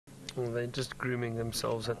Well, they're just grooming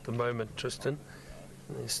themselves at the moment, Tristan.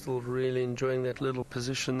 They're still really enjoying that little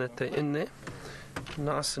position that they're in there.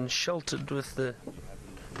 Nice and sheltered with the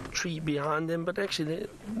tree behind them, but actually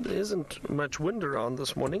there isn't much wind around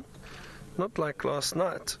this morning. Not like last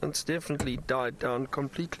night. It's definitely died down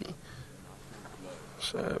completely.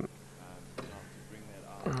 So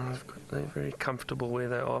they're very comfortable where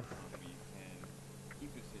they are.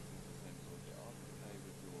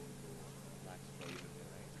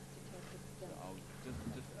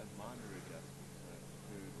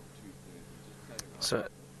 So,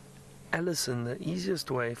 Alison, the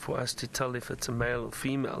easiest way for us to tell if it's a male or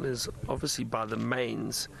female is obviously by the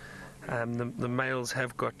manes. The males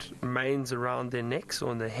have got manes around their necks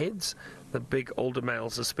or on their heads, the big older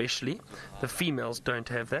males especially. The females don't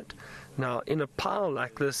have that. Now, in a pile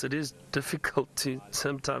like this, it is difficult to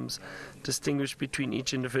sometimes distinguish between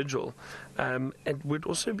each individual. It would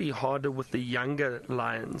also be harder with the younger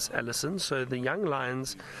lions, Alison. So the young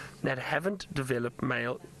lions that haven't developed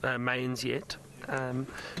manes yet,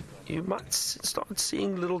 you might start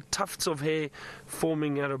seeing little tufts of hair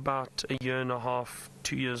forming at about 1.5 years,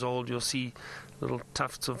 2 years old. You'll see little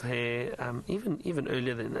tufts of hair, even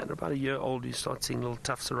earlier than that. About 1 year old, you start seeing little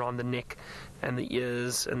tufts around the neck and the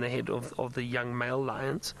ears and the head of the young male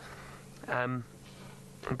lions.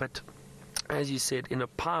 But as you said, in a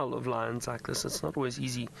pile of lions like this, it's not always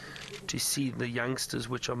easy to see the youngsters,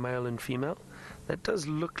 which are male and female. That does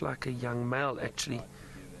look like a young male, actually,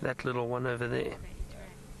 that little one over there.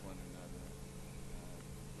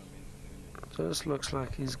 So this looks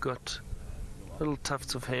like he's got little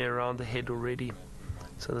tufts of hair around the head already.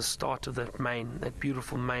 So the start of that mane, that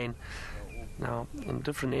beautiful mane. Now, in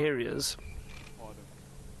different areas,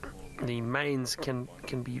 the manes can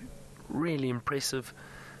be really impressive.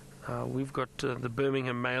 We've got the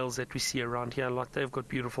Birmingham males that we see around here a lot. They've got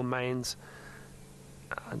beautiful manes.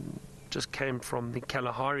 Just came from the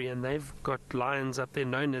Kalahari, and they've got lions up there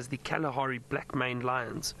known as the Kalahari black-maned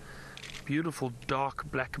lions. Beautiful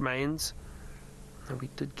dark black manes. And we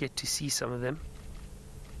did get to see some of them.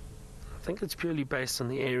 I think it's purely based on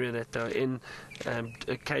the area that they're in.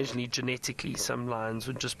 Occasionally, genetically, some lions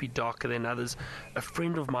would just be darker than others. A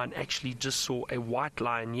friend of mine actually just saw a white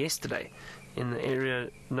lion yesterday in the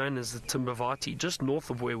area known as the Timbavati, just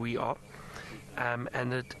north of where we are.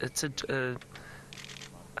 And it's a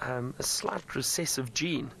slight recessive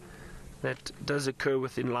gene that does occur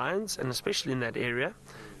within lions, and especially in that area.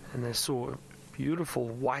 And they saw a beautiful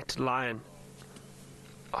white lion.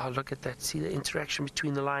 Oh, look at that. See the interaction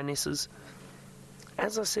between the lionesses?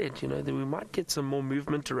 As I said, that we might get some more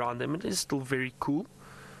movement around them. It is still very cool.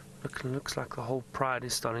 Looks like the whole pride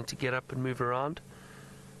is starting to get up and move around.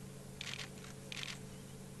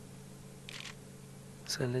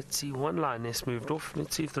 So let's see, one lioness moved off.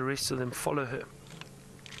 Let's see if the rest of them follow her.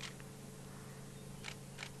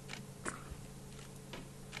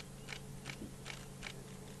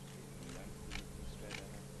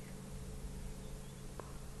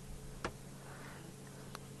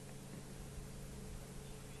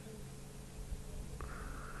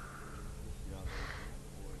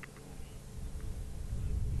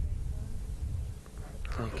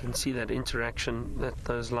 You can see that interaction, that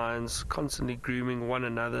those lions constantly grooming one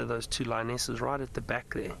another, those two lionesses right at the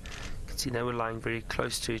back there. You can see they were lying very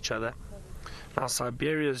close to each other. Now,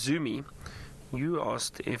 Siberia Zumi, you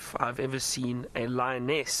asked if I've ever seen a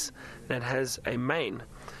lioness that has a mane.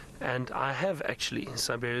 And I have actually,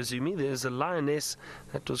 Siberia Zumi. There's a lioness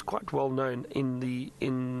that was quite well known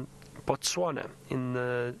in Botswana, in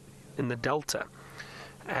the Delta.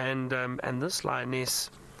 And this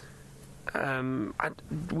lioness,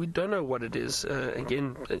 we don't know what it is.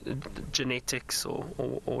 Again, genetics or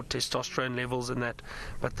testosterone levels and that.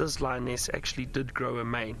 But this lioness actually did grow a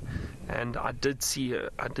mane, and I did see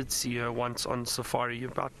her once on safari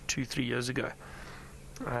about 2-3 years ago.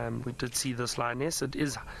 We did see this lioness. It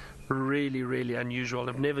is really, really unusual.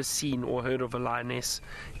 I've never seen or heard of a lioness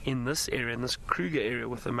in this area, in this Kruger area,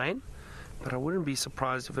 with a mane. But I wouldn't be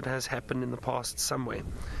surprised if it has happened in the past somewhere.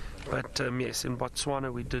 But yes, in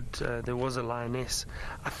Botswana there was a lioness.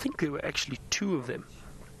 I think there were actually 2 of them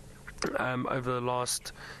over the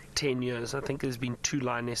last 10 years. I think there's been 2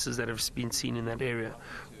 lionesses that have been seen in that area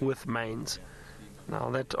with manes. Now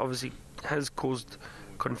that obviously has caused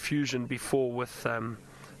confusion before with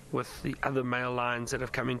the other male lions that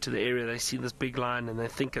have come into the area. They see this big lion and they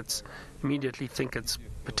immediately think it's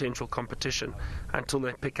potential competition until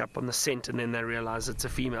they pick up on the scent, and then they realize it's a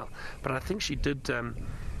female. But I think she did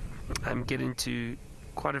get into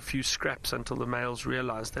quite a few scraps until the males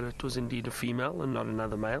realized that it was indeed a female and not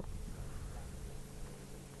another male.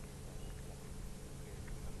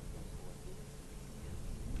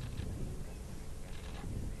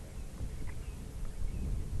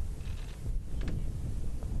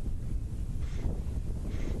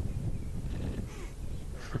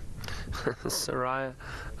 Soraya.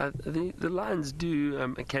 The lions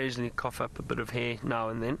do occasionally cough up a bit of hair now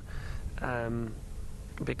and then,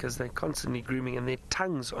 because they're constantly grooming, and their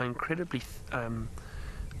tongues are incredibly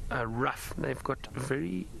rough. They've got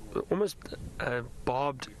very almost a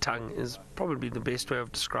barbed tongue is probably the best way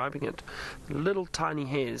of describing it. Little tiny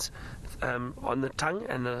hairs on the tongue,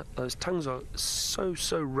 and those tongues are so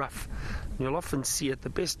rough. You'll often see it. The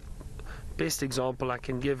best example I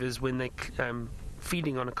can give is when they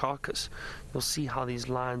feeding on a carcass. You'll see how these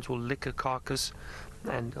lions will lick a carcass,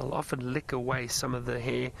 and they'll often lick away some of the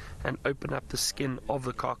hair and open up the skin of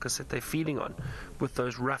the carcass that they're feeding on with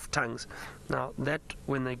those rough tongues. Now that,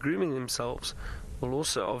 when they're grooming themselves, will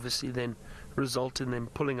also obviously then result in them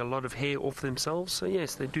pulling a lot of hair off themselves. So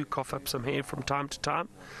yes, they do cough up some hair from time to time,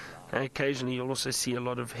 and occasionally you'll also see a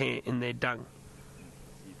lot of hair in their dung.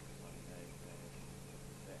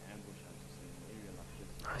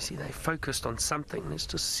 I see they focused on something. Let's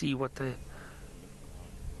just see what they...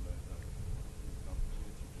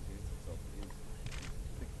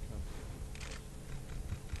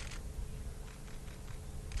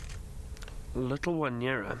 Little one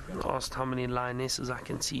nearer asked how many lionesses I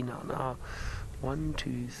can see now. Now, 1,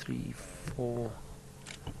 2, 3, 4.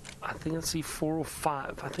 I think I see 4 or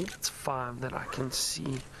 5. I think it's 5 that I can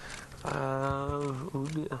see.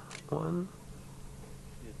 One.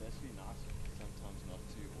 Yeah, it's actually nice sometimes not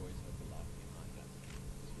to always have the light behind that.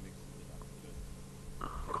 Just mixes it up a bit.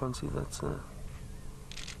 I can't see. That's a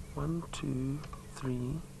 1, 2,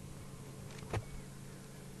 3,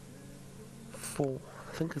 4.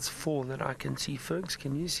 I think it's 4 that I can see. Fergs,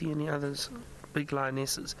 can you see any others? Big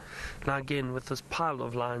lionesses. Now again, with this pile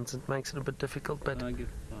of lions, it makes it a bit difficult, but... I get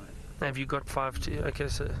 5. Have you got 5 too? Okay,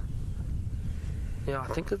 so... yeah, I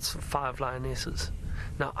think it's 5 lionesses.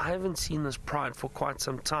 Now, I haven't seen this pride for quite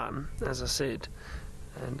some time, as I said,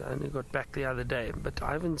 and I only got back the other day, but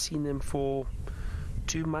I haven't seen them for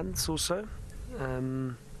 2 months or so.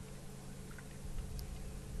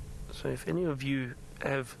 So if any of you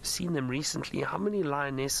have seen them recently, how many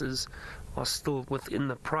lionesses are still within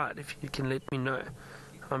the pride? If you can let me know.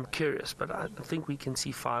 I'm curious, but I think we can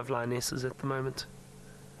see 5 lionesses at the moment.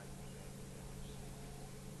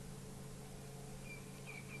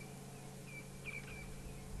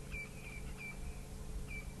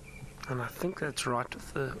 And I think that's right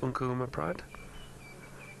with the Nkuhuma pride.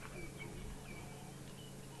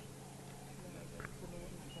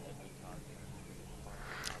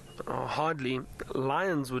 Hardly.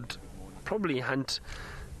 Lions would probably hunt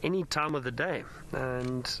any time of the day,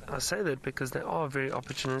 and I say that because they are very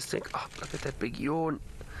opportunistic. Oh, look at that big yawn.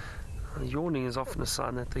 Yawning is often a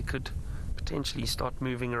sign that they could potentially start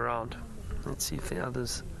moving around. Let's see if the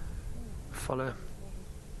others follow.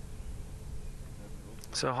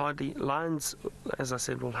 So hardly. Lions, as I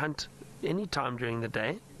said, will hunt any time during the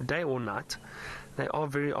day or night. They are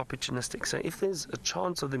very opportunistic. So if there's a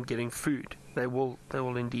chance of them getting food, they will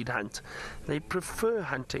indeed hunt. They prefer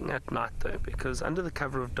hunting at night though, because under the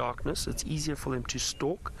cover of darkness, it's easier for them to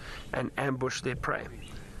stalk and ambush their prey.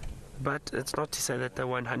 But it's not to say that they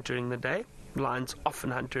won't hunt during the day. Lions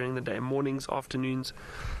often hunt during the day, mornings, afternoons.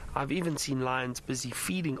 I've even seen lions busy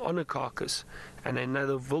feeding on a carcass, and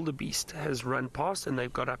another wildebeest has run past and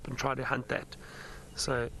they've got up and tried to hunt that.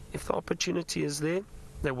 So if the opportunity is there,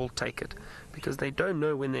 they will take it, because they don't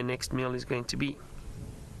know when their next meal is going to be.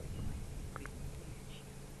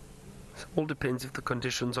 So it all depends if the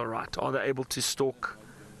conditions are right. Are they able to stalk?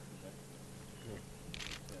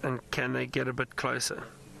 And can they get a bit closer?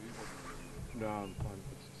 No, I'm fine.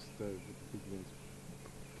 It's just the big ones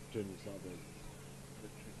generally start there.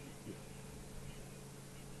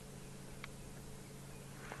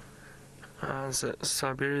 So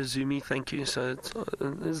Siberia Zumi, thank you. So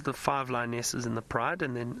there's the 5 lionesses in the pride,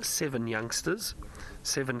 and then 7 youngsters,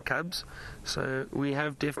 7 cubs. So we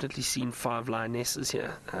have definitely seen 5 lionesses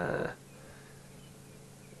here.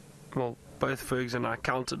 Well, both Fergs and I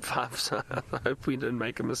counted 5, so I hope we didn't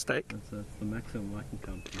make a mistake. That's the maximum I can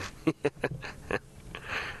count.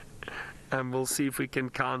 And we'll see if we can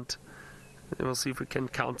count. We'll see if we can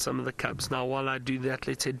count some of the cubs. Now, while I do that,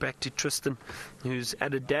 let's head back to Tristan, who's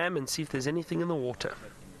at a dam, and see if there's anything in the water.